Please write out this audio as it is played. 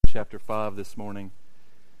chapter 5 this morning,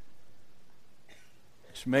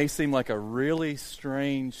 which may seem like a really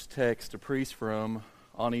strange text to preach from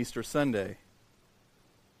on Easter Sunday.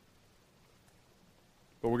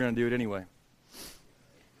 But we're going to do it anyway.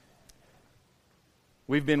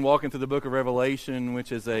 We've been walking through the book of Revelation,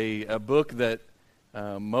 which is a book that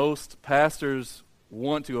most pastors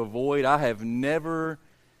want to avoid. I have never,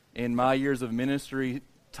 in my years of ministry,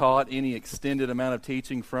 taught any extended amount of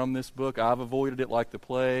teaching from this book. I've avoided it like the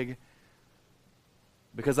plague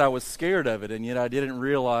because I was scared of it, and yet I didn't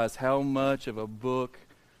realize how much of a book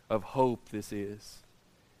of hope this is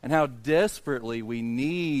and how desperately we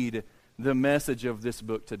need the message of this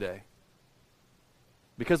book today.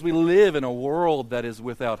 Because we live in a world that is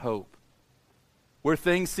without hope, where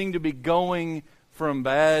things seem to be going from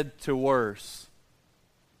bad to worse.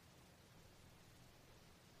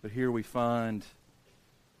 But here we find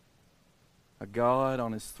a God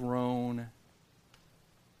on his throne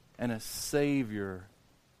and a Savior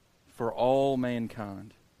for all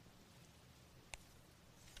mankind.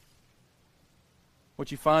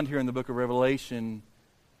 What you find here in the book of Revelation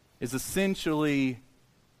is essentially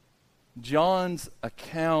John's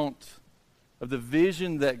account of the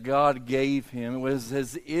vision that God gave him. It was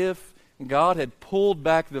as if God had pulled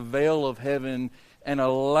back the veil of heaven and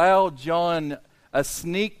allowed John a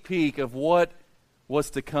sneak peek of what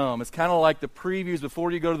was to come. It's kind of like the previews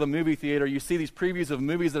before you go to the movie theater. You see these previews of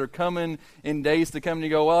movies that are coming in days to come, and you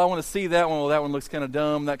go, well, I want to see that one. Well, that one looks kind of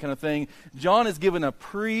dumb, that kind of thing. John is given a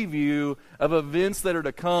preview of events that are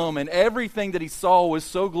to come, and everything that he saw was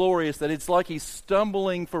so glorious that it's like he's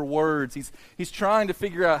stumbling for words. He's trying to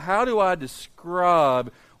figure out, how do I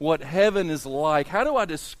describe what heaven is like? How do I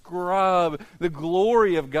describe the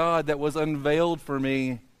glory of God that was unveiled for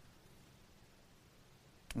me?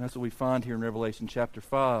 And that's what we find here in Revelation chapter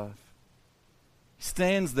 5. He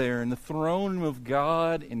stands there in the throne room of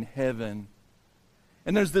God in heaven.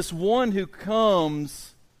 And there's this one who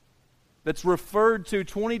comes that's referred to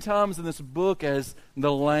 20 times in this book as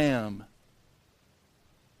the Lamb.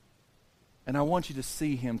 And I want you to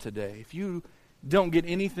see him today. If you don't get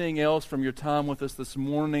anything else from your time with us this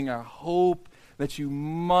morning, I hope that you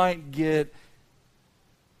might get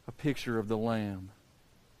a picture of the Lamb.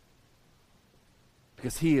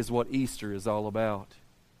 Because he is what Easter is all about.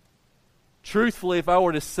 Truthfully, if I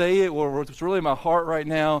were to say it, or what's really in my heart right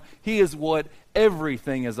now, he is what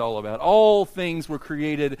everything is all about. All things were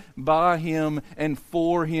created by him and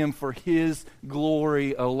for him, for his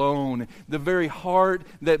glory alone. The very heart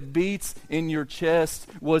that beats in your chest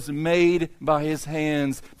was made by his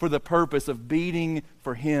hands for the purpose of beating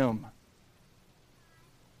for him.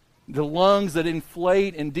 The lungs that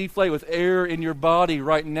inflate and deflate with air in your body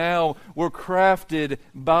right now were crafted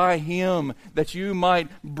by him that you might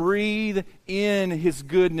breathe in his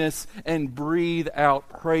goodness and breathe out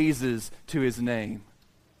praises to his name.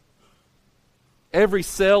 Every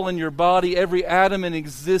cell in your body, every atom in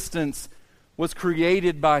existence was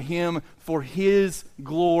created by him for his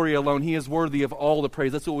glory alone. He is worthy of all the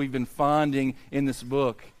praise. That's what we've been finding in this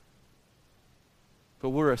book.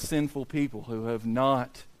 But we're a sinful people who have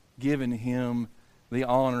not given him the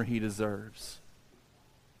honor he deserves.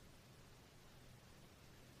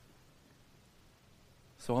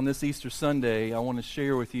 So on this Easter Sunday, I want to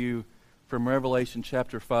share with you from Revelation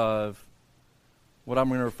chapter 5 what I'm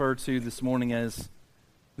going to refer to this morning as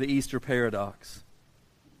the Easter paradox.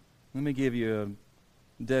 Let me give you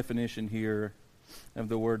a definition here of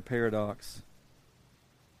the word paradox.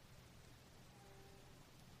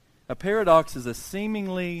 A paradox is a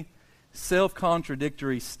seemingly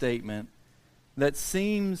self-contradictory statement that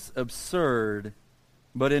seems absurd,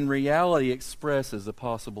 but in reality expresses a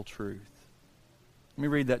possible truth. Let me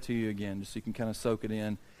read that to you again, just so you can kind of soak it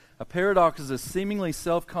in. A paradox is a seemingly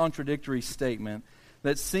self-contradictory statement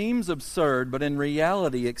that seems absurd, but in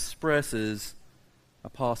reality expresses a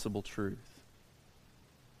possible truth.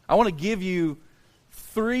 I want to give you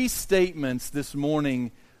 3 statements this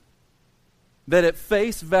morning that at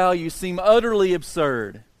face value seem utterly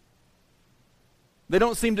absurd. They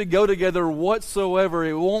don't seem to go together whatsoever.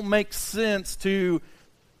 It won't make sense to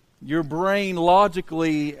your brain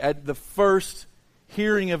logically at the first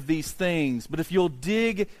hearing of these things. But if you'll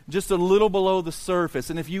dig just a little below the surface,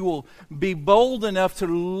 and if you will be bold enough to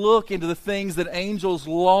look into the things that angels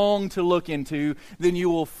long to look into, then you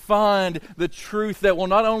will find the truth that will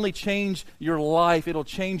not only change your life, it'll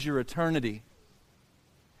change your eternity.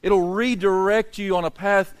 It'll redirect you on a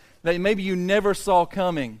path that maybe you never saw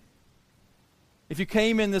coming. If you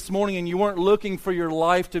came in this morning and you weren't looking for your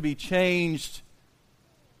life to be changed,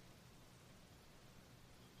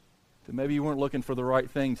 then maybe you weren't looking for the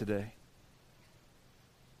right thing today.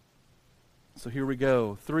 So here we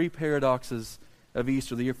go. 3 paradoxes of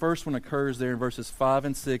Easter. The first one occurs there in verses 5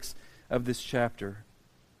 and 6 of this chapter.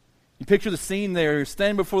 You picture the scene there. You're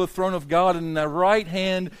standing before the throne of God, and in the right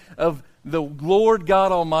hand of the Lord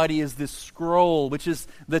God Almighty is this scroll, which is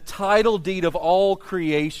the title deed of all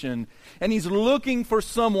creation. And He's looking for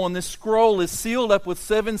someone. This scroll is sealed up with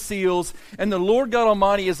 7 seals, and the Lord God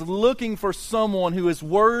Almighty is looking for someone who is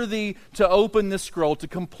worthy to open this scroll, to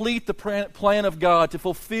complete the plan of God, to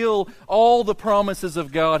fulfill all the promises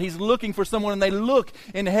of God. He's looking for someone, and they look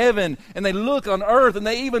in heaven, and they look on earth, and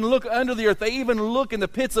they even look under the earth. They even look in the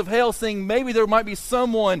pits of hell, saying maybe there might be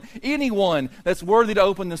someone, anyone, that's worthy to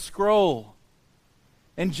open the scroll.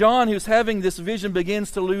 And John, who's having this vision,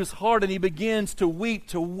 begins to lose heart, and he begins to weep,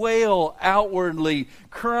 to wail outwardly,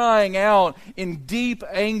 crying out in deep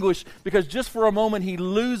anguish, because just for a moment he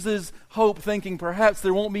loses hope, thinking perhaps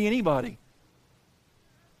there won't be anybody.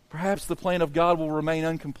 Perhaps the plan of God will remain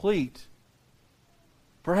incomplete.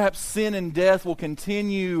 Perhaps sin and death will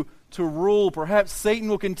continue to rule. Perhaps Satan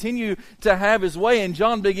will continue to have his way. And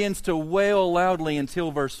John begins to wail loudly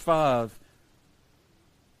until verse 5.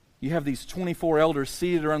 You have these 24 elders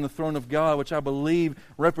seated around the throne of God, which I believe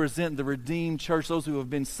represent the redeemed church, those who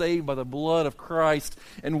have been saved by the blood of Christ.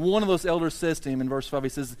 And one of those elders says to him in verse 5, he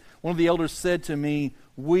says, one of the elders said to me,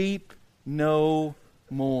 "Weep no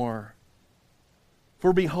more.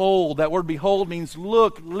 For behold," that word behold means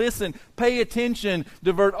look, listen, pay attention,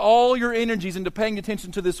 divert all your energies into paying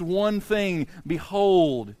attention to this one thing.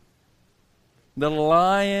 Behold, the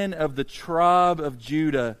Lion of the tribe of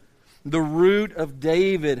Judah, the root of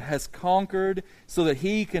David, has conquered so that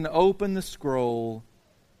He can open the scroll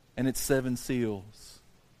and its 7 seals.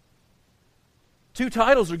 2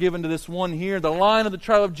 titles are given to this one here. The Lion of the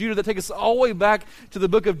tribe of Judah, that take us all the way back to the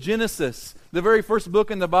book of Genesis, the very first book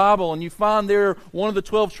in the Bible. And you find there one of the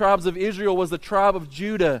 12 tribes of Israel was the tribe of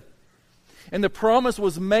Judah. And the promise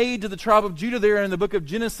was made to the tribe of Judah there in the book of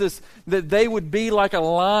Genesis that they would be like a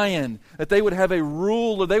lion, that they would have a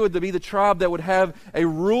ruler, they would be the tribe that would have a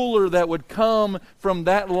ruler that would come from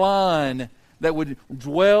that line, that would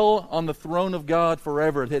dwell on the throne of God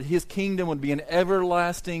forever, that His kingdom would be an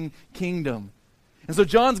everlasting kingdom. And so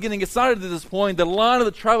John's getting excited at this point. The Lion of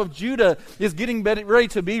the tribe of Judah is getting ready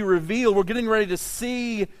to be revealed. We're getting ready to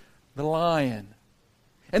see the Lion.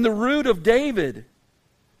 And the root of David.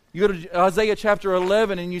 You go to Isaiah chapter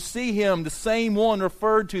 11 and you see Him, the same one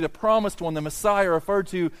referred to, the promised one, the Messiah, referred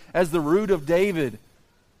to as the root of David.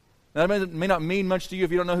 Now, that may not mean much to you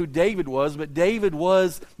if you don't know who David was, but David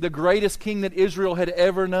was the greatest king that Israel had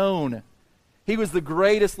ever known. He was the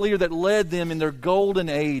greatest leader that led them in their golden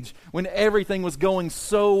age when everything was going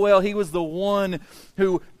so well. He was the one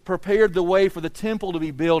who prepared the way for the temple to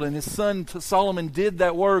be built, and his son Solomon did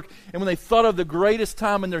that work. And when they thought of the greatest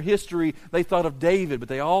time in their history, they thought of David, but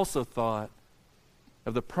they also thought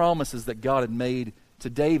of the promises that God had made to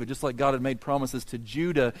David. Just like God had made promises to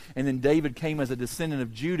Judah, and then David came as a descendant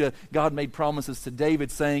of Judah, God made promises to David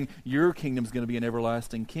saying, your kingdom is going to be an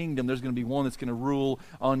everlasting kingdom. There's going to be one that's going to rule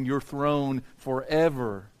on your throne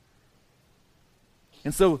forever.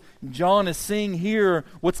 And so John is seeing here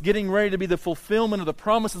what's getting ready to be the fulfillment of the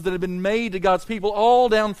promises that have been made to God's people all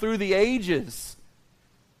down through the ages.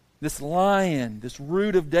 This Lion, this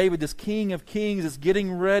root of David, this King of Kings is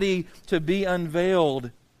getting ready to be unveiled.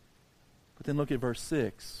 But then look at verse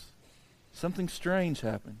 6. Something strange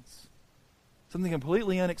happens. Something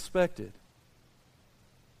completely unexpected.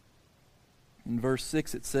 In verse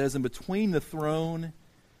 6 it says, "And between the throne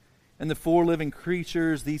and the 4 living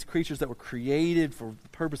creatures," these creatures that were created for the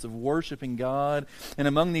purpose of worshiping God, and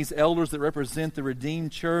among these elders that represent the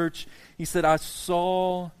redeemed church, he said, "I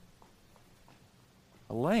saw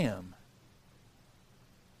a lamb."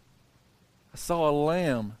 I saw a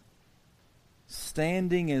lamb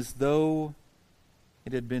standing as though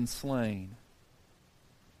it had been slain.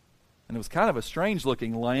 And it was kind of a strange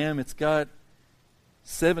looking lamb. It's got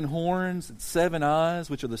 7 horns and 7 eyes,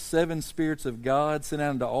 which are the 7 spirits of God sent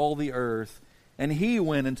out into all the earth. And He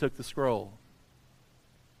went and took the scroll.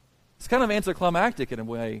 It's kind of anticlimactic in a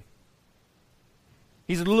way.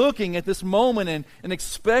 He's looking at this moment and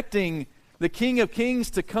expecting the King of Kings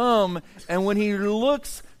to come. And when He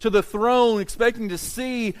looks to the throne, expecting to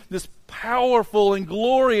see this powerful and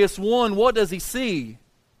glorious one, what does He see?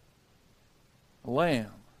 A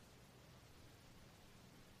lamb.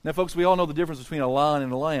 Now, folks, we all know the difference between a lion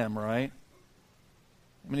and a lamb, right?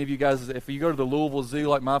 Many of you guys, if you go to the Louisville Zoo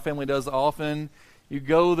like my family does often, you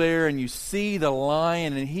go there and you see the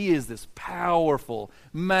lion, and he is this powerful,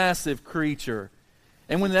 massive creature.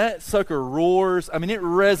 And when that sucker roars, I mean, it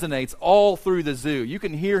resonates all through the zoo. You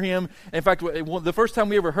can hear him. In fact, the first time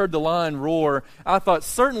we ever heard the lion roar, I thought,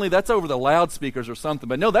 certainly that's over the loudspeakers or something.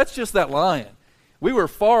 But no, that's just that lion. We were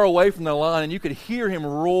far away from the lion, and you could hear him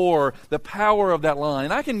roar, the power of that lion.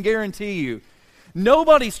 And I can guarantee you,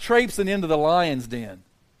 nobody's traipsing into the lion's den.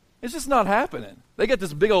 It's just not happening. They got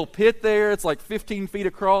this big old pit there. It's like 15 feet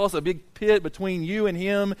across, a big pit between you and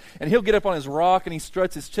him. And he'll get up on his rock and he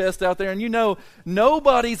struts his chest out there. And you know,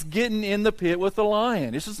 nobody's getting in the pit with the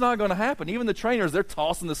lion. It's just not going to happen. Even the trainers, they're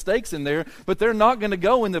tossing the stakes in there, but they're not going to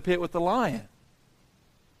go in the pit with the lion.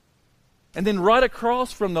 And then right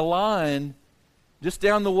across from the lion, just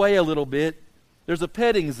down the way a little bit, there's a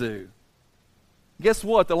petting zoo. Guess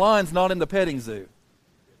what? The lion's not in the petting zoo.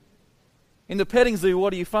 In the petting zoo,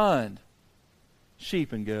 what do you find?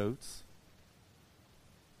 Sheep and goats,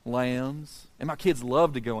 lambs. And my kids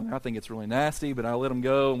love to go in there. I think it's really nasty, but I let them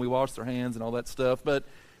go and we wash their hands and all that stuff. But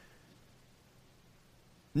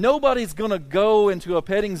nobody's going to go into a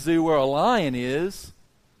petting zoo where a lion is,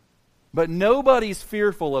 but nobody's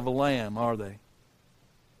fearful of a lamb, are they?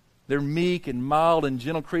 They're meek and mild and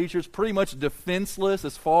gentle creatures, pretty much defenseless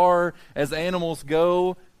as far as animals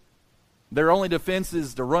go. Their only defense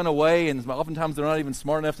is to run away, and oftentimes they're not even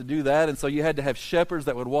smart enough to do that, and so you had to have shepherds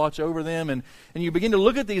that would watch over them. And you begin to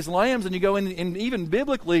look at these lambs, and you go, and even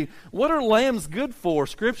biblically, what are lambs good for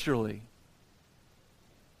scripturally?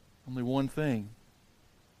 Only one thing: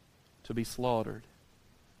 to be slaughtered.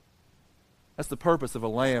 That's the purpose of a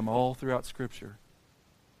lamb all throughout Scripture.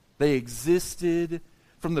 They existed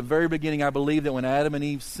from the very beginning. I believe that when Adam and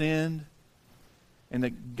Eve sinned, and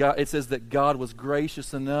that God, it says that God was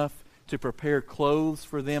gracious enough to prepare clothes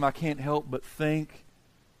for them. I can't help but think,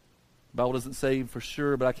 the Bible doesn't say for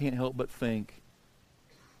sure, but I can't help but think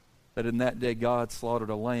that in that day God slaughtered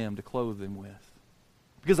a lamb to clothe them with.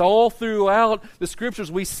 Because all throughout the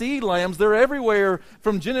Scriptures we see lambs. They're everywhere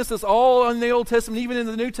from Genesis, all in the Old Testament, even in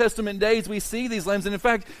the New Testament days we see these lambs. And in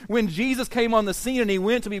fact, when Jesus came on the scene and he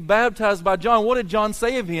went to be baptized by John, what did John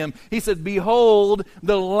say of him? He said, "Behold,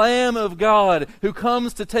 the Lamb of God who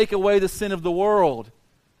comes to take away the sin of the world."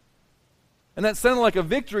 And that sounded like a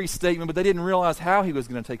victory statement, but they didn't realize how he was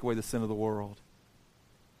going to take away the sin of the world.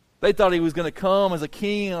 They thought he was going to come as a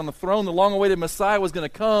king on the throne. The long-awaited Messiah was going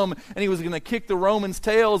to come, and he was going to kick the Romans'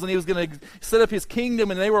 tails, and he was going to set up his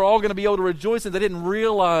kingdom, and they were all going to be able to rejoice. And they didn't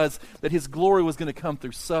realize that his glory was going to come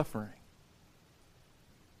through suffering.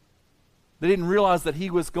 They didn't realize that he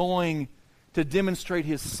was going to demonstrate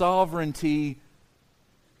his sovereignty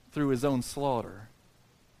through his own slaughter.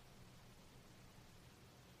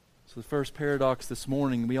 So the first paradox this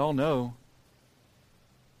morning, we all know.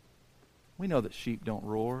 We know that sheep don't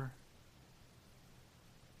roar.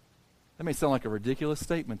 That may sound like a ridiculous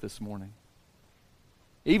statement this morning.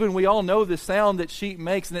 Even we all know the sound that sheep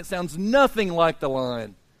makes, and it sounds nothing like the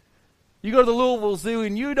lion. You go to the Louisville Zoo,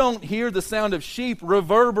 and you don't hear the sound of sheep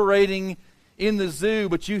reverberating in the zoo,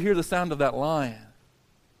 but you hear the sound of that lion.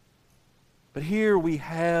 But here we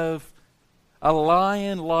have a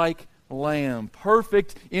lion-like lamb,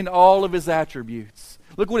 perfect in all of his attributes.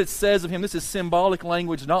 Look what it says of him. This is symbolic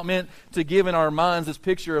language, not meant to give in our minds this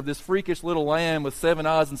picture of this freakish little lamb with 7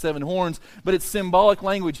 eyes and 7 horns, but it's symbolic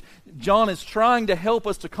language. John is trying to help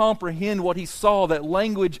us to comprehend what he saw that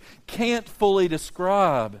language can't fully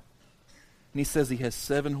describe. And he says he has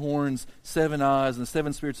 7 horns, 7 eyes, and the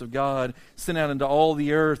 7 spirits of God sent out into all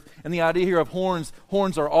the earth. And the idea here of horns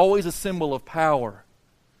are always a symbol of power.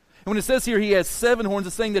 And when it says here he has 7 horns,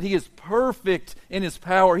 it's saying that he is perfect in his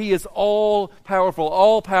power. He is all-powerful.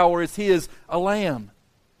 All power is his, a lamb.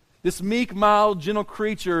 This meek, mild, gentle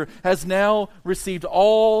creature has now received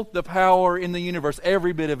all the power in the universe.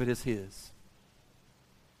 Every bit of it is his.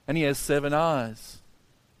 And he has 7 eyes.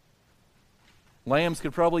 Lambs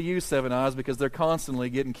could probably use 7 eyes because they're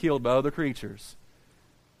constantly getting killed by other creatures.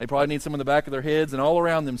 They probably need some in the back of their heads and all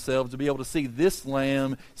around themselves to be able to see. This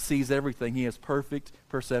lamb sees everything. He has perfect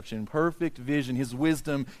perception, perfect vision. His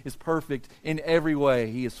wisdom is perfect in every way.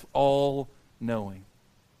 He is all-knowing.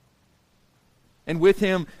 And with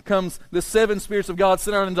him comes the 7 spirits of God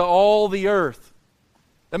sent out into all the earth.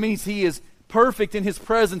 That means he is perfect in his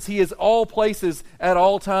presence. He is all places at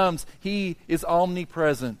all times. He is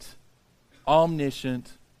omnipresent,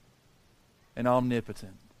 omniscient, and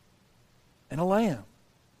omnipotent. And a lamb.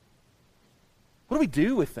 What do we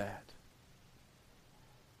do with that?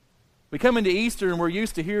 We come into Easter and we're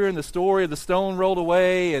used to hearing the story of the stone rolled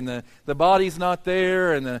away and the body's not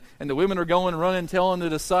there and the women are going running telling the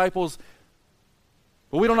disciples.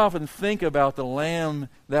 But we don't often think about the lamb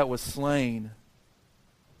that was slain.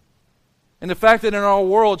 And the fact that in our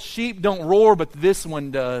world, sheep don't roar, but this one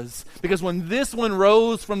does. Because when this one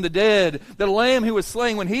rose from the dead, the Lamb who was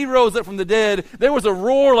slain, when he rose up from the dead, there was a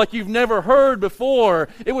roar like you've never heard before.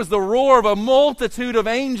 It was the roar of a multitude of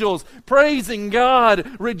angels praising God,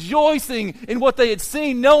 rejoicing in what they had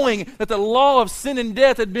seen, knowing that the law of sin and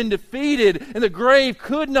death had been defeated, and the grave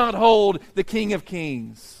could not hold the King of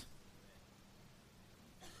Kings.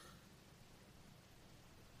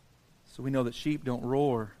 So we know that sheep don't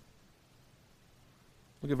roar.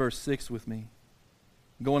 Look at verse 6 with me.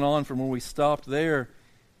 Going on from where we stopped there,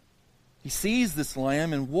 he sees this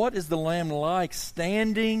lamb, and what is the lamb like?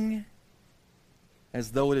 Standing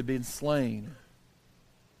as though it had been slain.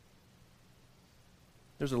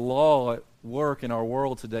 There's a law at work in our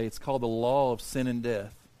world today. It's called the law of sin and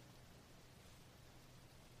death.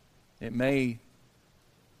 It may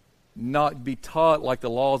not be taught like the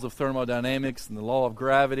laws of thermodynamics and the law of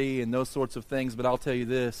gravity and those sorts of things, but I'll tell you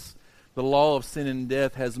this. The law of sin and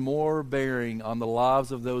death has more bearing on the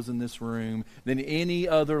lives of those in this room than any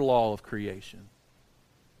other law of creation.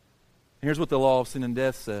 Here's what the law of sin and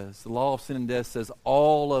death says. The law of sin and death says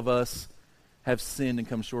all of us have sinned and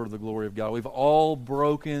come short of the glory of God. We've all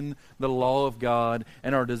broken the law of God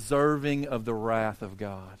and are deserving of the wrath of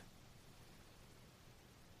God.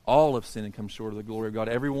 All have sinned and come short of the glory of God.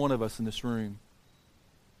 Every one of us in this room.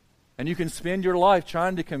 And you can spend your life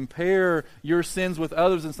trying to compare your sins with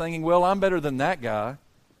others and thinking, well, I'm better than that guy.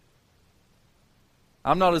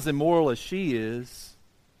 I'm not as immoral as she is.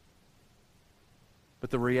 But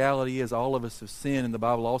the reality is all of us have sinned, and the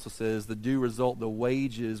Bible also says the due result, the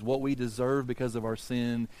wages, what we deserve because of our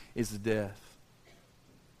sin is death.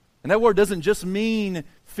 And that word doesn't just mean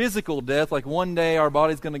physical death, like one day our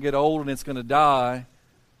body's going to get old and it's going to die.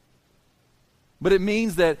 But it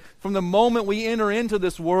means that from the moment we enter into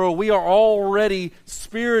this world, we are already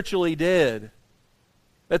spiritually dead.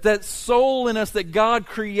 That soul in us that God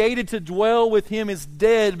created to dwell with Him is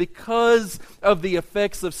dead because of the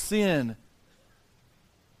effects of sin.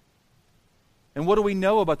 And what do we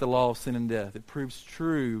know about the law of sin and death? It proves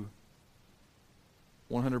true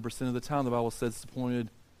 100% of the time. The Bible says it's appointed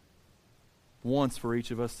once for each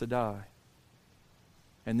of us to die.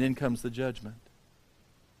 And then comes the judgment.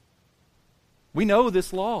 We know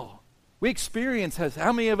this law. We experience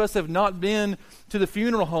how many of us have not been to the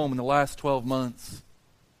funeral home in the last 12 months?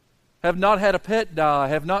 Have not had a pet die,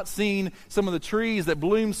 have not seen some of the trees that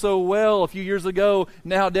bloomed so well a few years ago,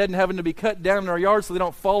 now dead and having to be cut down in our yards so they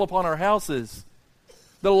don't fall upon our houses.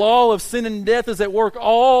 The law of sin and death is at work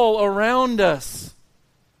all around us.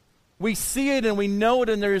 We see it and we know it,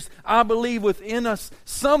 and there's, I believe, within us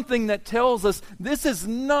something that tells us this is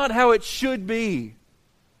not how it should be.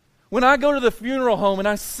 When I go to the funeral home and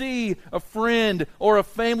I see a friend or a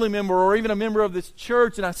family member or even a member of this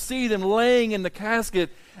church and I see them laying in the casket,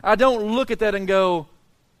 I don't look at that and go,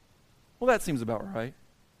 well, that seems about right.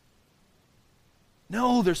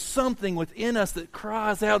 No, there's something within us that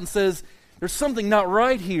cries out and says, there's something not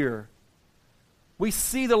right here. We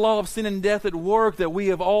see the law of sin and death at work, that we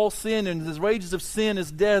have all sinned, and the wages of sin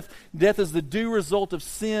is death. Death is the due result of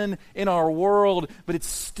sin in our world, but it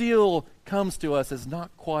still comes to us as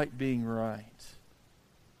not quite being right.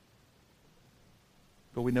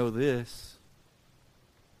 But we know this.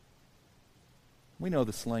 We know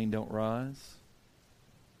the slain don't rise.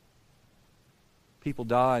 People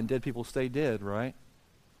die and dead people stay dead, right?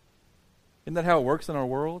 Isn't that how it works in our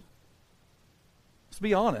world? Let's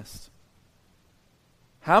be honest.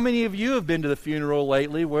 How many of you have been to the funeral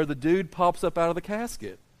lately where the dude pops up out of the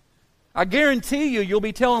casket? I guarantee you'll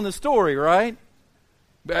be telling the story, right?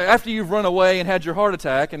 After you've run away and had your heart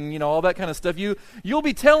attack and, all that kind of stuff, you'll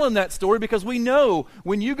be telling that story, because we know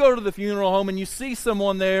when you go to the funeral home and you see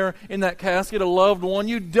someone there in that casket, a loved one,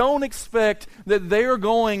 you don't expect that they're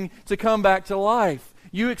going to come back to life.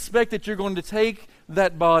 You expect that you're going to take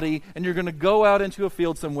that body and you're going to go out into a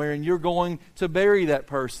field somewhere and you're going to bury that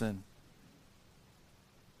person.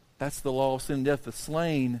 That's the law of sin and death. The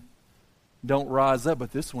slain don't rise up,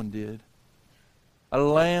 but this one did. A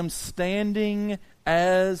lamb standing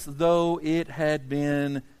as though it had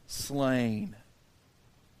been slain.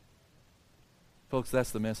 Folks,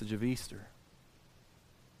 that's the message of Easter.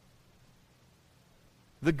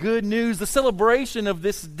 The good news, the celebration of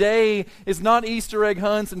this day is not Easter egg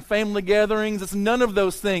hunts and family gatherings. It's none of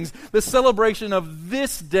those things. The celebration of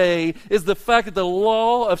this day is the fact that the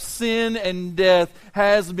law of sin and death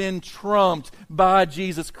has been trumped by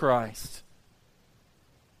Jesus Christ.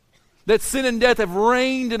 That sin and death have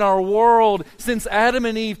reigned in our world since Adam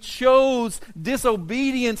and Eve chose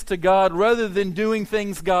disobedience to God rather than doing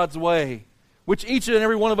things God's way, which each and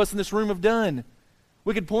every one of us in this room have done.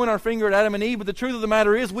 We could point our finger at Adam and Eve, but the truth of the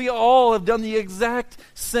matter is we all have done the exact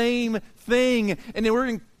same thing, and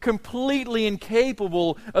we're completely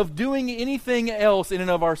incapable of doing anything else in and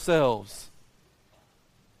of ourselves.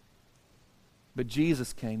 But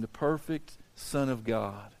Jesus came, the perfect Son of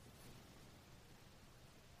God.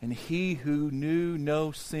 And He who knew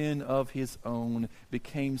no sin of His own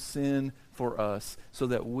became sin for us, so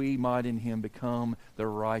that we might in Him become the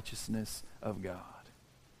righteousness of God.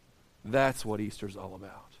 That's what Easter's all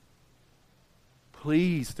about.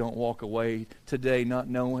 Please don't walk away today not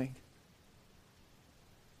knowing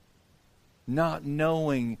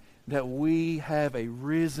that we have a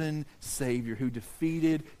risen Savior who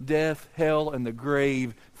defeated death, hell, and the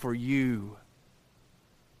grave for you.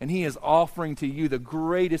 And He is offering to you the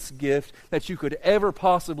greatest gift that you could ever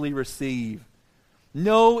possibly receive.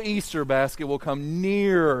 No Easter basket will come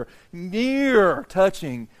near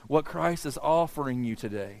touching what Christ is offering you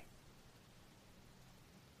today.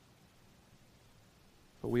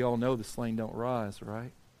 But we all know the slain don't rise,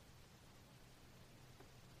 right?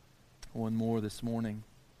 One more this morning.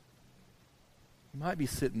 You might be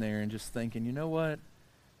sitting there and just thinking, you know what?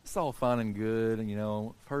 It's all fine and good, and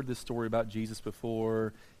I've heard this story about Jesus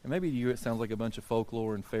before, and maybe to you it sounds like a bunch of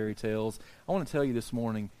folklore and fairy tales. I want to tell you this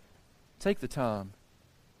morning, take the time.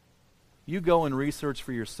 You go and research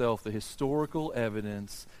for yourself the historical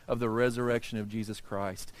evidence of the resurrection of Jesus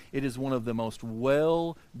Christ. It is one of the most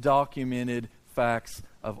well-documented facts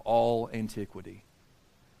of all antiquity.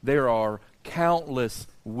 There are countless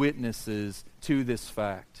witnesses to this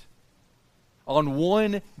fact. On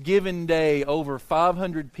one given day, over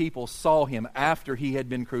 500 people saw Him after He had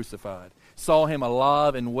been crucified. Saw Him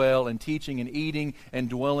alive and well and teaching and eating and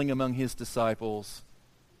dwelling among His disciples.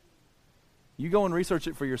 You go and research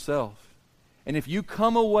it for yourself. And if you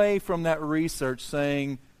come away from that research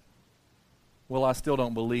saying, well, I still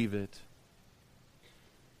don't believe it,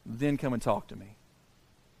 then come and talk to me.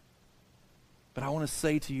 But I want to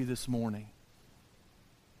say to you this morning,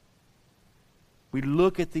 we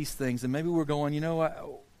look at these things and maybe we're going,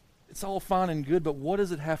 it's all fine and good, but what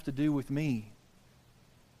does it have to do with me?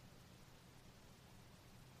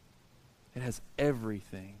 It has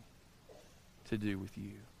everything to do with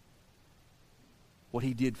you. What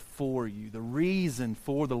He did for you, the reason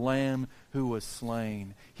for the Lamb who was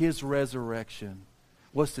slain, His resurrection,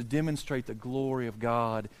 was to demonstrate the glory of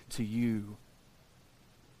God to you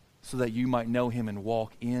so that you might know Him and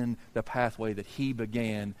walk in the pathway that He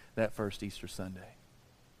began that first Easter Sunday.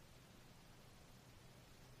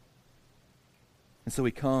 And so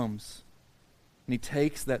He comes and He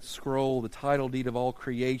takes that scroll, the title deed of all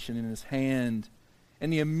creation, in His hand.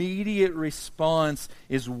 And the immediate response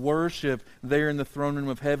is worship there in the throne room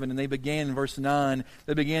of heaven. And they began, in verse 9,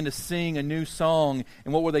 they began to sing a new song.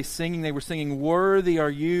 And what were they singing? They were singing, "Worthy are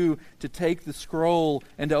you to take the scroll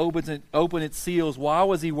and to open its seals." Why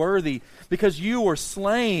was He worthy? Because you were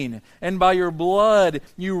slain, and by your blood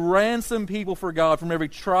you ransomed people for God from every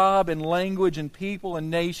tribe and language and people and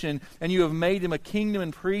nation. And you have made them a kingdom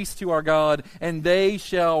and priests to our God, and they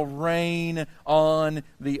shall reign on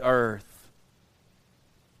the earth.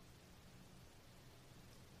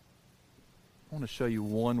 I want to show you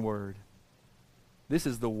one word. This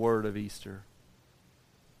is the word of Easter.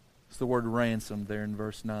 It's the word ransomed there in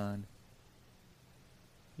verse 9.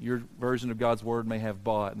 Your version of God's word may have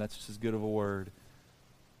bought, and that's just as good of a word.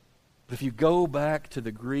 But if you go back to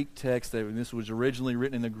the Greek text, that this was originally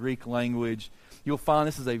written in the Greek language, you'll find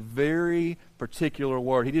this is a very particular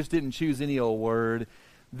word. He just didn't choose any old word.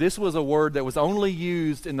 This was a word that was only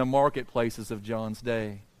used in the marketplaces of John's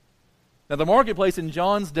day. Now, the marketplace in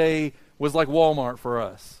John's day was like Walmart for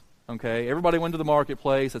us, okay? Everybody went to the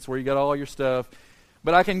marketplace. That's where you got all your stuff.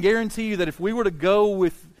 But I can guarantee you that if we were to go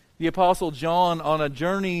with the Apostle John on a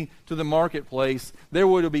journey to the marketplace, there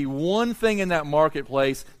would be one thing in that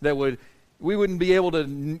marketplace that we wouldn't be able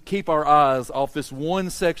to keep our eyes off this one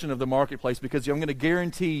section of the marketplace, because I'm going to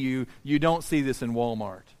guarantee you don't see this in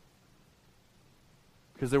Walmart.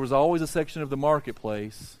 Because there was always a section of the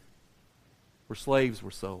marketplace where slaves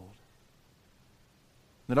were sold.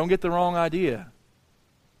 Now, don't get the wrong idea.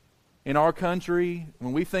 In our country,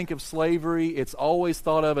 when we think of slavery, it's always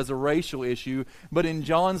thought of as a racial issue. But in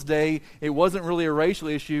John's day, it wasn't really a racial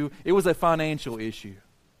issue. It was a financial issue.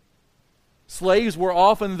 Slaves were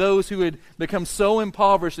often those who had become so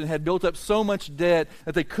impoverished and had built up so much debt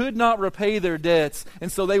that they could not repay their debts. And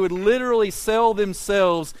so they would literally sell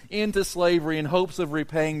themselves into slavery in hopes of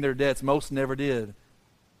repaying their debts. Most never did.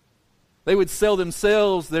 They would sell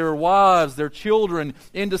themselves, their wives, their children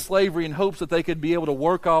into slavery in hopes that they could be able to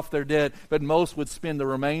work off their debt, but most would spend the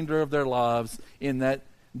remainder of their lives in that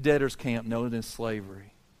debtor's camp known as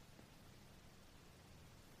slavery.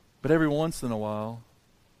 But every once in a while,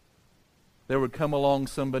 there would come along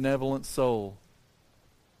some benevolent soul.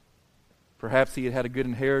 Perhaps he had had a good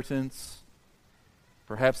inheritance.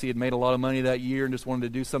 Perhaps he had made a lot of money that year and just wanted to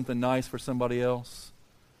do something nice for somebody else.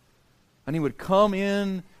 And he would come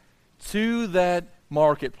in to that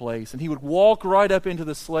marketplace, and he would walk right up into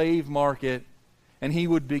the slave market, and he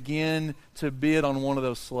would begin to bid on one of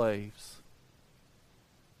those slaves.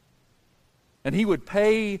 And he would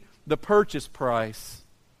pay the purchase price.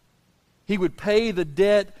 He would pay the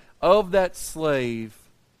debt of that slave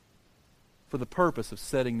for the purpose of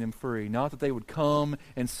setting them free. Not that they would come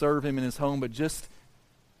and serve him in his home, but just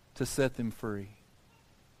to set them free.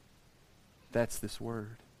 That's this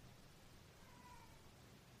word.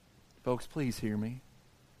 Folks, please hear me.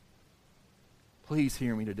 Please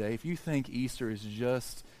hear me today. If you think Easter is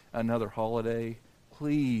just another holiday,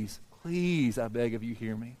 please, I beg of you,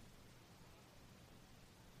 hear me.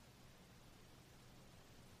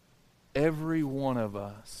 Every one of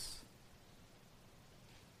us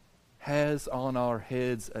has on our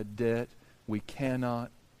heads a debt we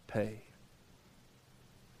cannot pay.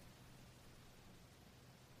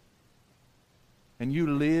 And you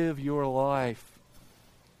live your life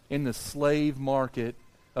in the slave market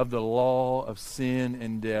of the law of sin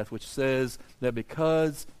and death, which says that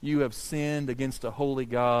because you have sinned against a holy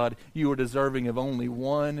God, you are deserving of only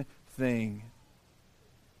one thing,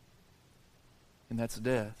 and that's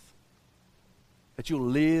death. That you'll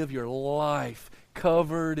live your life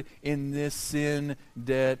covered in this sin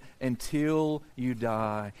debt until you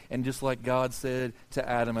die. And just like God said to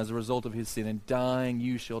Adam as a result of his sin, in dying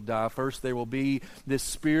you shall die. First there will be this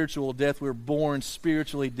spiritual death. We're born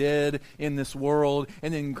spiritually dead in this world.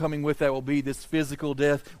 And then coming with that will be this physical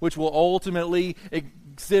death, which will ultimately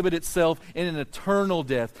exhibit itself in an eternal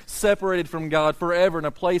death, separated from God forever in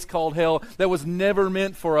a place called hell that was never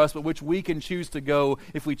meant for us, but which we can choose to go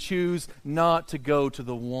if we choose not to go to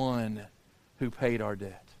the one who paid our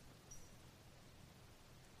debt.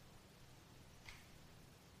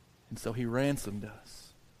 And so he ransomed us,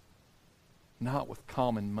 not with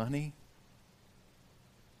common money,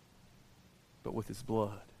 but with his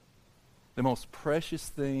blood, the most precious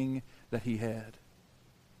thing that he had.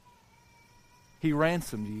 He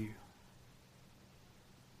ransomed you.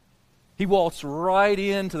 He waltzed right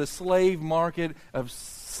into the slave market of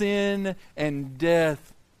sin and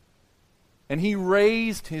death. And he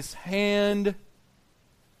raised his hand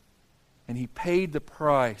and he paid the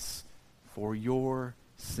price for your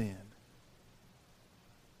sin.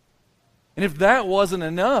 And if that wasn't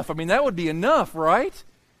enough, that would be enough, right?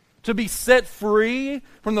 To be set free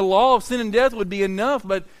from the law of sin and death would be enough,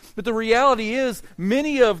 but the reality is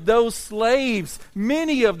many of those slaves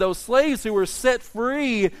who were set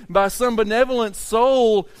free by some benevolent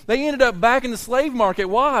soul, they ended up back in the slave market.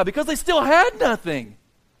 Why? Because they still had nothing.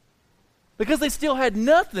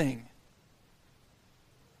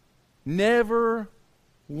 Never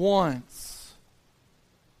once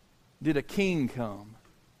did a king come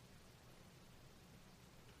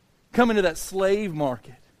into that slave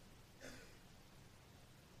market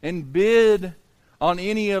and bid on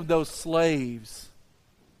any of those slaves,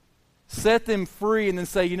 set them free, and then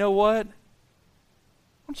say, you know what? Why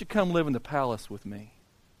don't you come live in the palace with me?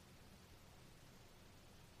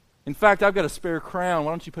 In fact, I've got a spare crown.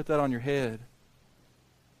 Why don't you put that on your head?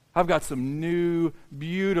 I've got some new,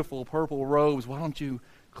 beautiful purple robes. Why don't you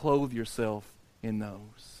clothe yourself in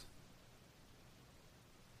those?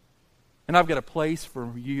 And I've got a place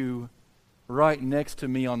for you right next to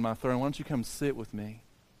me on my throne. Why don't you come sit with me?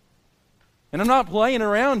 And I'm not playing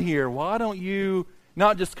around here. Why don't you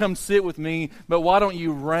not just come sit with me, but why don't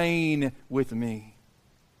you reign with me?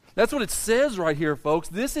 That's what it says right here, folks.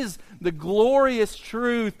 This is the glorious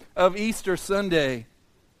truth of Easter Sunday.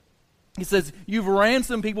 He says, you've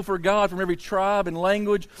ransomed people for God from every tribe and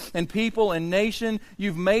language and people and nation.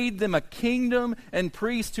 You've made them a kingdom and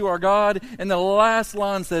priests to our God. And the last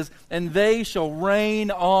line says, and they shall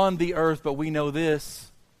reign on the earth. But we know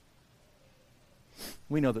this.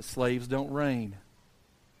 We know that slaves don't reign.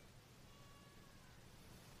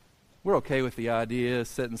 We're okay with the idea of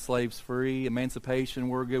setting slaves free, emancipation,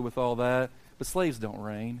 we're good with all that. But slaves don't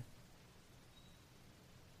reign.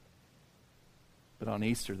 But on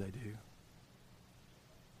Easter they do.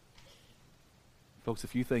 Folks,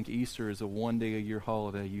 if you think Easter is a one-day-a-year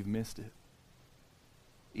holiday, you've missed it.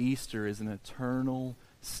 Easter is an eternal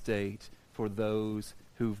state for those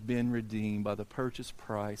who've been redeemed by the purchase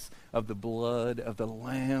price of the blood of the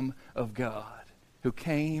Lamb of God, who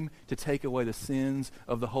came to take away the sins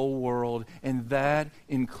of the whole world, and that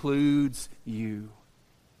includes you.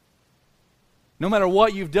 No matter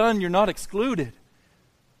what you've done, you're not excluded.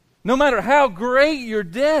 No matter how great your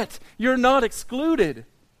debt, you're not excluded.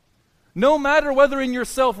 No matter whether in your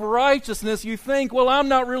self-righteousness you think, well, I'm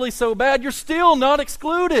not really so bad, you're still not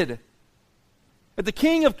excluded. That the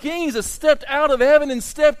King of Kings has stepped out of heaven and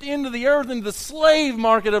stepped into the earth, into the slave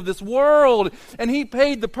market of this world, and He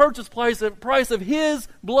paid the purchase price of His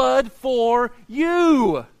blood for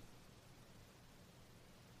you.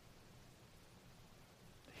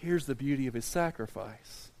 Here's the beauty of His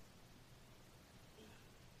sacrifice.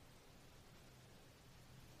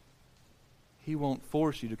 He won't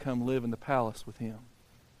force you to come live in the palace with Him.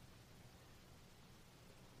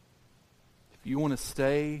 If you want to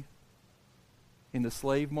stay in the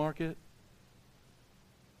slave market,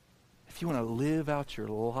 if you want to live out your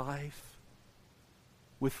life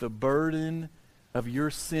with the burden of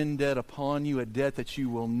your sin debt upon you, a debt that you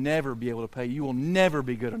will never be able to pay, you will never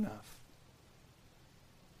be good enough.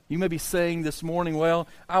 You may be saying this morning, well,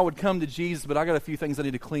 I would come to Jesus, but I got a few things I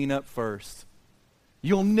need to clean up first.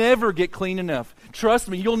 You'll never get clean enough. Trust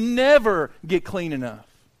me, you'll never get clean enough.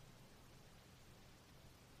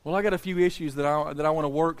 Well, I got a few issues that I want to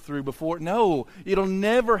work through before. No, it'll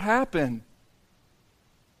never happen.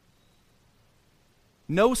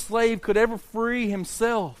 No slave could ever free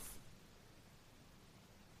himself.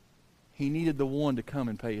 He needed the one to come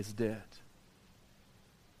and pay his debt.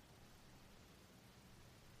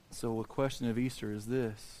 So the question of Easter is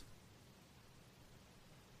this: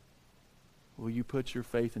 will you put your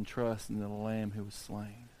faith and trust in the Lamb who was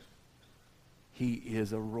slain? He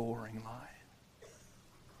is a roaring lion.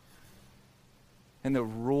 And the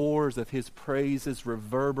roars of His praises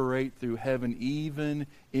reverberate through heaven even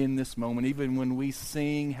in this moment. Even when we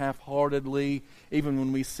sing half-heartedly, even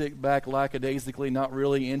when we sit back lackadaisically, not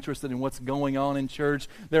really interested in what's going on in church,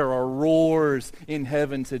 there are roars in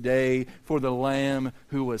heaven today for the Lamb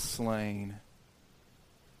who was slain.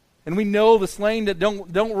 And we know the slain that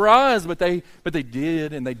don't rise, but they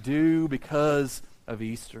did and they do because of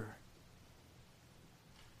Easter.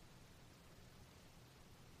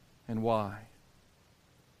 And why?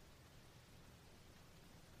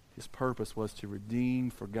 His purpose was to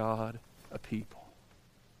redeem for God a people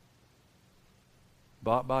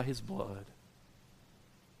bought by His blood,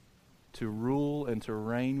 to rule and to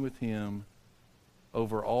reign with Him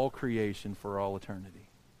over all creation for all eternity.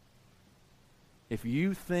 If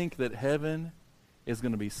you think that heaven is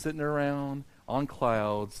going to be sitting around on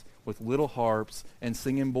clouds with little harps and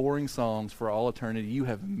singing boring songs for all eternity, you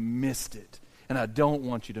have missed it. And I don't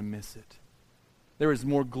want you to miss it. There is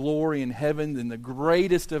more glory in heaven than the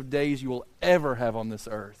greatest of days you will ever have on this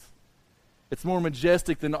earth. It's more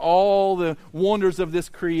majestic than all the wonders of this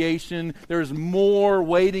creation. There is more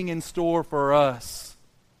waiting in store for us.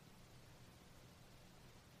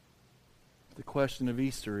 The question of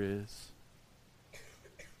Easter is,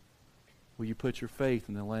 will you put your faith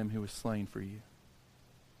in the Lamb who was slain for you?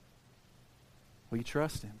 Will you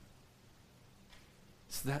trust Him?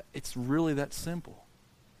 It's really that simple.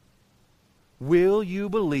 Will you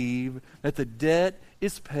believe that the debt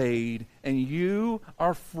is paid and you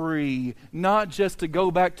are free, not just to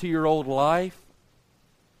go back to your old life?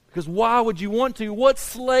 Because why would you want to? What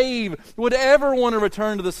slave would ever want to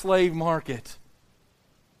return to the slave market?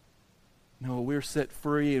 No, we're set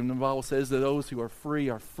free, and the Bible says that those who are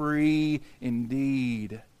free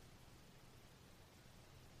indeed.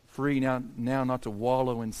 Free now not to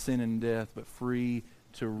wallow in sin and death, but free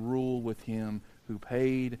to rule with Him who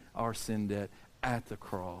paid our sin debt at the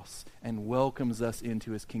cross and welcomes us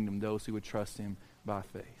into His kingdom, those who would trust Him by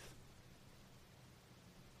faith.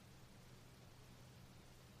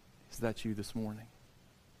 Is that you this morning?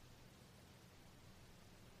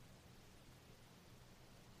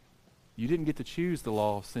 You didn't get to choose the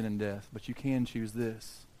law of sin and death, but you can choose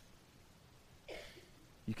this.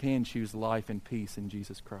 You can choose life and peace in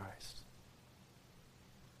Jesus Christ.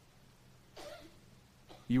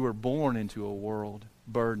 You were born into a world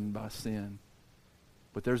burdened by sin,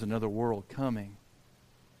 but there's another world coming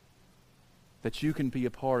that you can be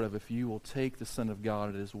a part of if you will take the Son of God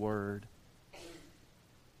at His word.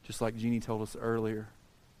 Just like Jeannie told us earlier,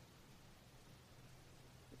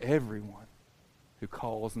 everyone who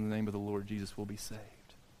calls in the name of the Lord Jesus will be saved.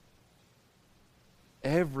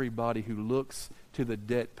 Everybody who looks to the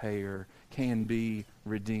debt payer can be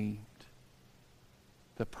redeemed.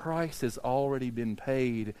 The price has already been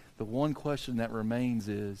paid. The one question that remains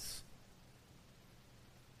is,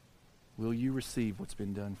 will you receive what's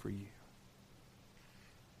been done for you?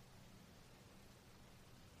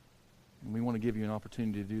 And we want to give you an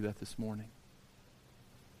opportunity to do that this morning.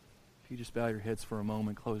 If you just bow your heads for a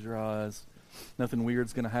moment, close your eyes. Nothing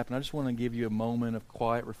weird's going to happen. I just want to give you a moment of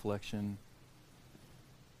quiet reflection.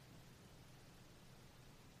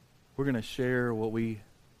 we're going to share what we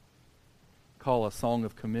call a song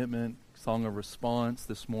of commitment, song of response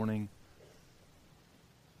this morning.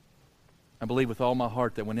 I believe with all my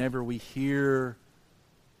heart that whenever we hear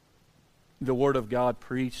the Word of God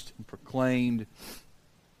preached and proclaimed,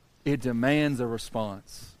 it demands a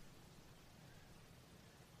response.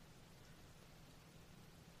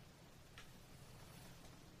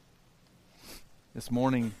 This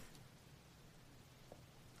morning,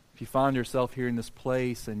 if you find yourself here in this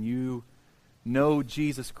place and you know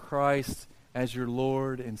Jesus Christ as your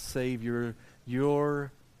Lord and Savior,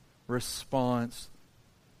 your response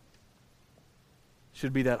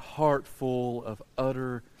should be that heart full of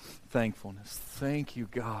utter thankfulness. Thank you,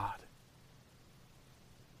 God.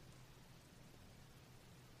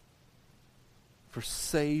 For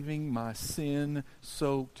saving my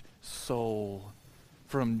sin-soaked soul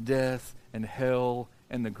from death and hell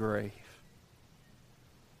and the grave.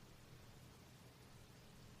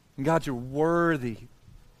 And God, you're worthy.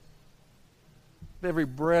 Every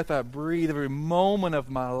breath I breathe, every moment of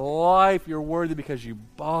my life, you're worthy because you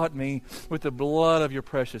bought me with the blood of your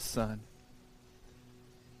precious Son.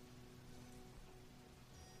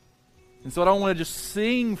 And so I don't want to just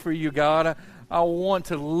sing for you, God. I want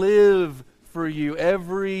to live for you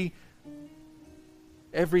every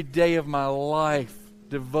day of my life,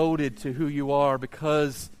 devoted to who you are,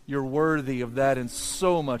 because you're worthy of that and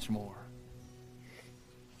so much more.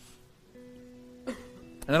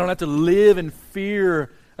 And I don't have to live in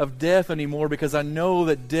fear of death anymore, because I know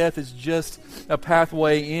that death is just a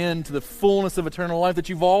pathway into the fullness of eternal life that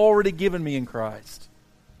you've already given me in Christ.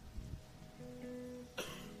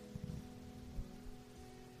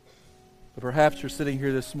 But perhaps you're sitting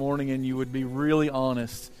here this morning and you would be really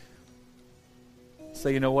honest.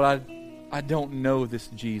 Say, you know what, I don't know this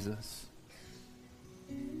Jesus.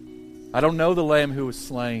 I don't know the Lamb who was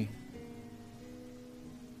slain.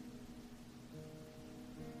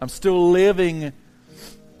 I'm still living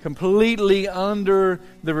completely under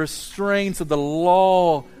the restraints of the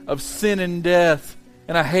law of sin and death,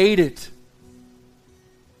 and I hate it.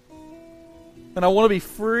 And I want to be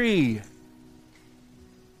free.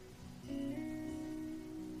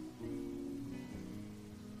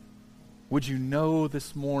 Would you know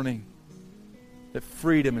this morning that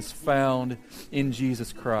freedom is found in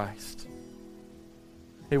Jesus Christ?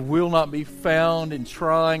 It will not be found in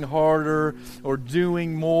trying harder or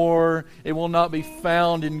doing more. It will not be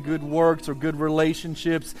found in good works or good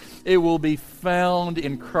relationships. It will be found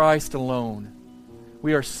in Christ alone.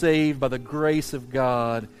 We are saved by the grace of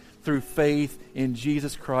God through faith in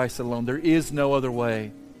Jesus Christ alone. There is no other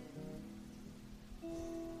way.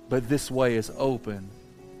 But this way is open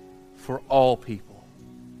for all people.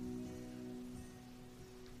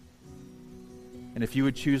 And if you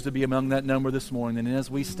would choose to be among that number this morning, then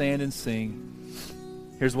as we stand and sing,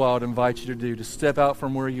 here's what I would invite you to do: to step out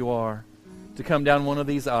from where you are, to come down one of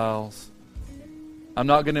these aisles. I'm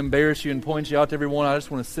not going to embarrass you and point you out to everyone. I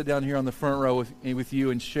just want to sit down here on the front row with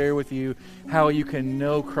you and share with you how you can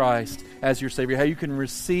know Christ as your Savior, how you can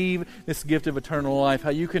receive this gift of eternal life, how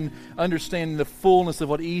you can understand the fullness of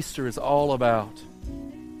what Easter is all about.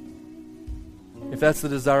 If that's the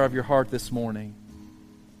desire of your heart this morning,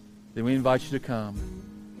 then we invite you to come.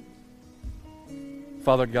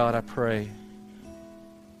 Father God, I pray,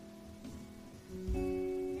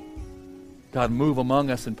 God, move among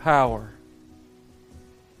us in power.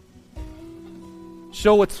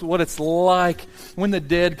 Show us what it's like when the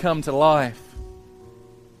dead come to life.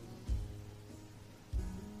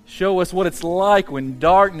 Show us what it's like when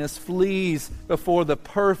darkness flees before the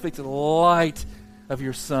perfect light of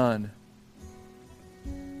your Son.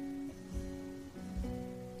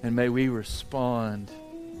 And may we respond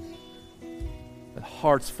with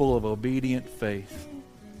hearts full of obedient faith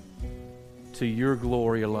to your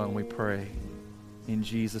glory alone, we pray. In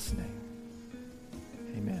Jesus' name,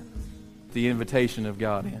 amen. The invitation of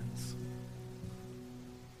God ends.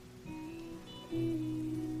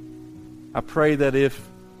 I pray that if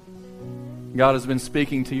God has been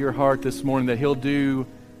speaking to your heart this morning, that He'll do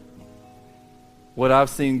what I've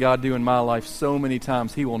seen God do in my life so many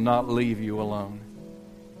times. He will not leave you alone.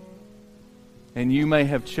 And you may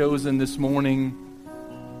have chosen this morning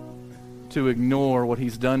to ignore what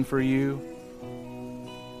He's done for you.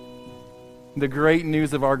 The great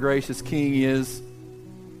news of our gracious King is,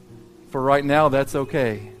 for right now, that's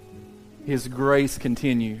okay. His grace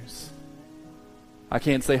continues. I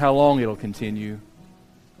can't say how long it'll continue.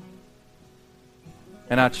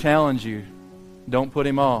 And I challenge you, don't put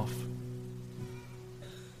Him off.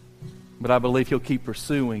 But I believe He'll keep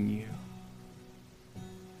pursuing you.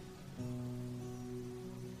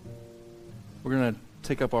 We're going to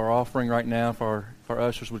take up our offering right now if our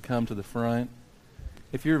ushers would come to the front.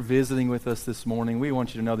 If you're visiting with us this morning, we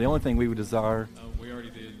want you to know the only thing we would desire... Oh, we already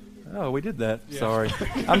did. Oh, we did that. Yeah. Sorry.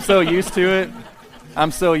 I'm so used to it.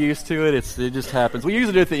 It just happens. We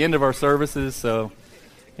usually do it at the end of our services, so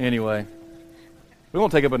anyway. We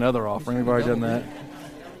won't take up another offering. We've already done that.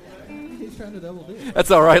 He's trying to double dip.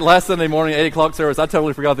 That's all right. Last Sunday morning, 8 o'clock service, I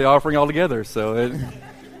totally forgot the offering altogether, so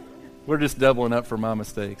we're just doubling up for my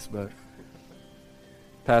mistakes, but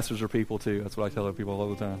pastors are people too. That's what I tell other people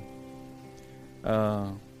all the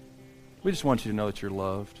time. We just want you to know that you're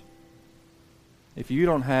loved. If you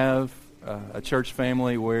don't have a church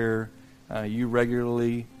family where you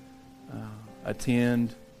regularly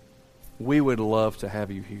attend, we would love to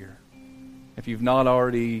have you here. If you've not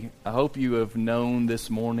already, I hope you have known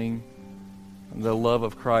this morning the love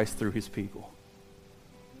of Christ through His people.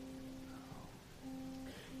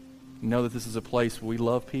 Know that this is a place where we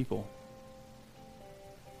love people.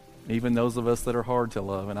 Even those of us that are hard to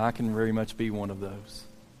love, and I can very much be one of those.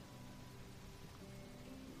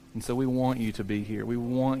 And so we want you to be here. We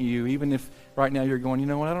want you, even if right now you're going, you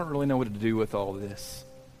know what, I don't really know what to do with all this.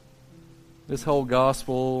 This whole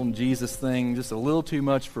gospel and Jesus thing, just a little too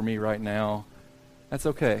much for me right now. That's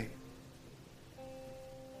okay.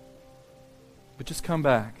 But just come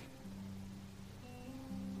back.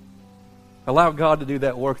 Allow God to do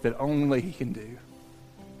that work that only He can do.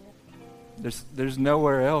 There's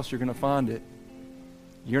nowhere else you're going to find it.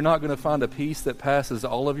 You're not going to find a peace that passes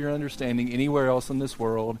all of your understanding anywhere else in this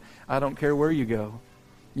world. I don't care where you go.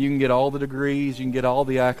 You can get all the degrees, you can get all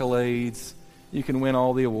the accolades, you can win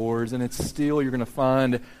all the awards, and it's still you're going to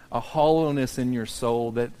find a hollowness in your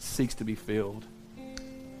soul that seeks to be filled.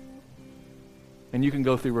 And you can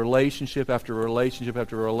go through relationship after relationship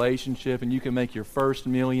after relationship, and you can make your first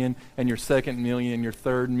million and your second million and your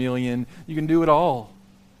third million. You can do it all.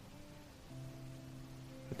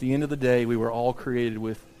 At the end of the day, we were all created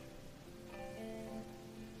with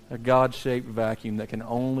a God-shaped vacuum that can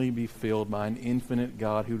only be filled by an infinite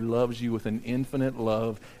God who loves you with an infinite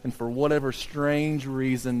love and for whatever strange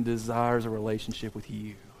reason desires a relationship with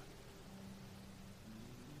you.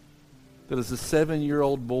 That as a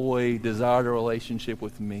 7-year-old boy desired a relationship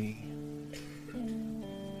with me,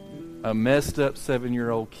 a messed up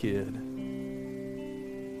 7-year-old kid.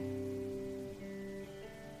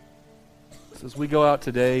 So as we go out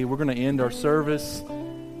today, we're going to end our service.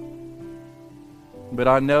 But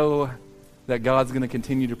I know that God's going to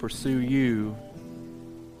continue to pursue you.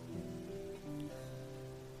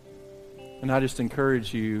 And I just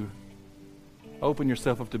encourage you, open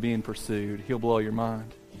yourself up to being pursued. He'll blow your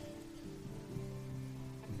mind.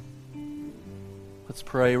 Let's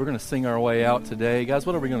pray. We're going to sing our way out today. Guys,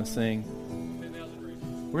 what are we going to sing?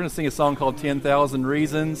 We're going to sing a song called 10,000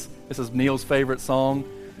 Reasons. This is Neil's favorite song.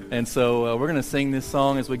 And so we're going to sing this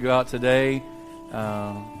song as we go out today.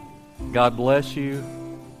 God bless you.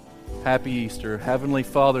 Happy Easter. Heavenly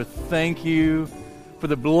Father, thank you for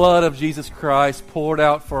the blood of Jesus Christ poured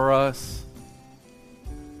out for us.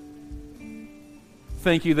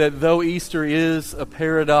 Thank you that though Easter is a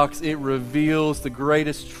paradox, it reveals the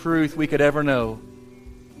greatest truth we could ever know.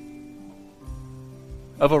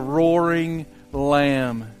 Of a roaring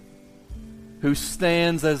lamb who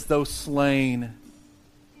stands as though slain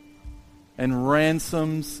and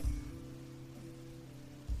ransoms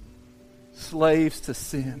slaves to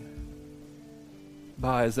sin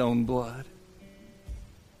by His own blood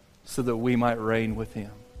so that we might reign with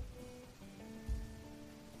Him.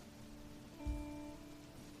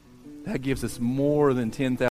 That gives us more than 10,000.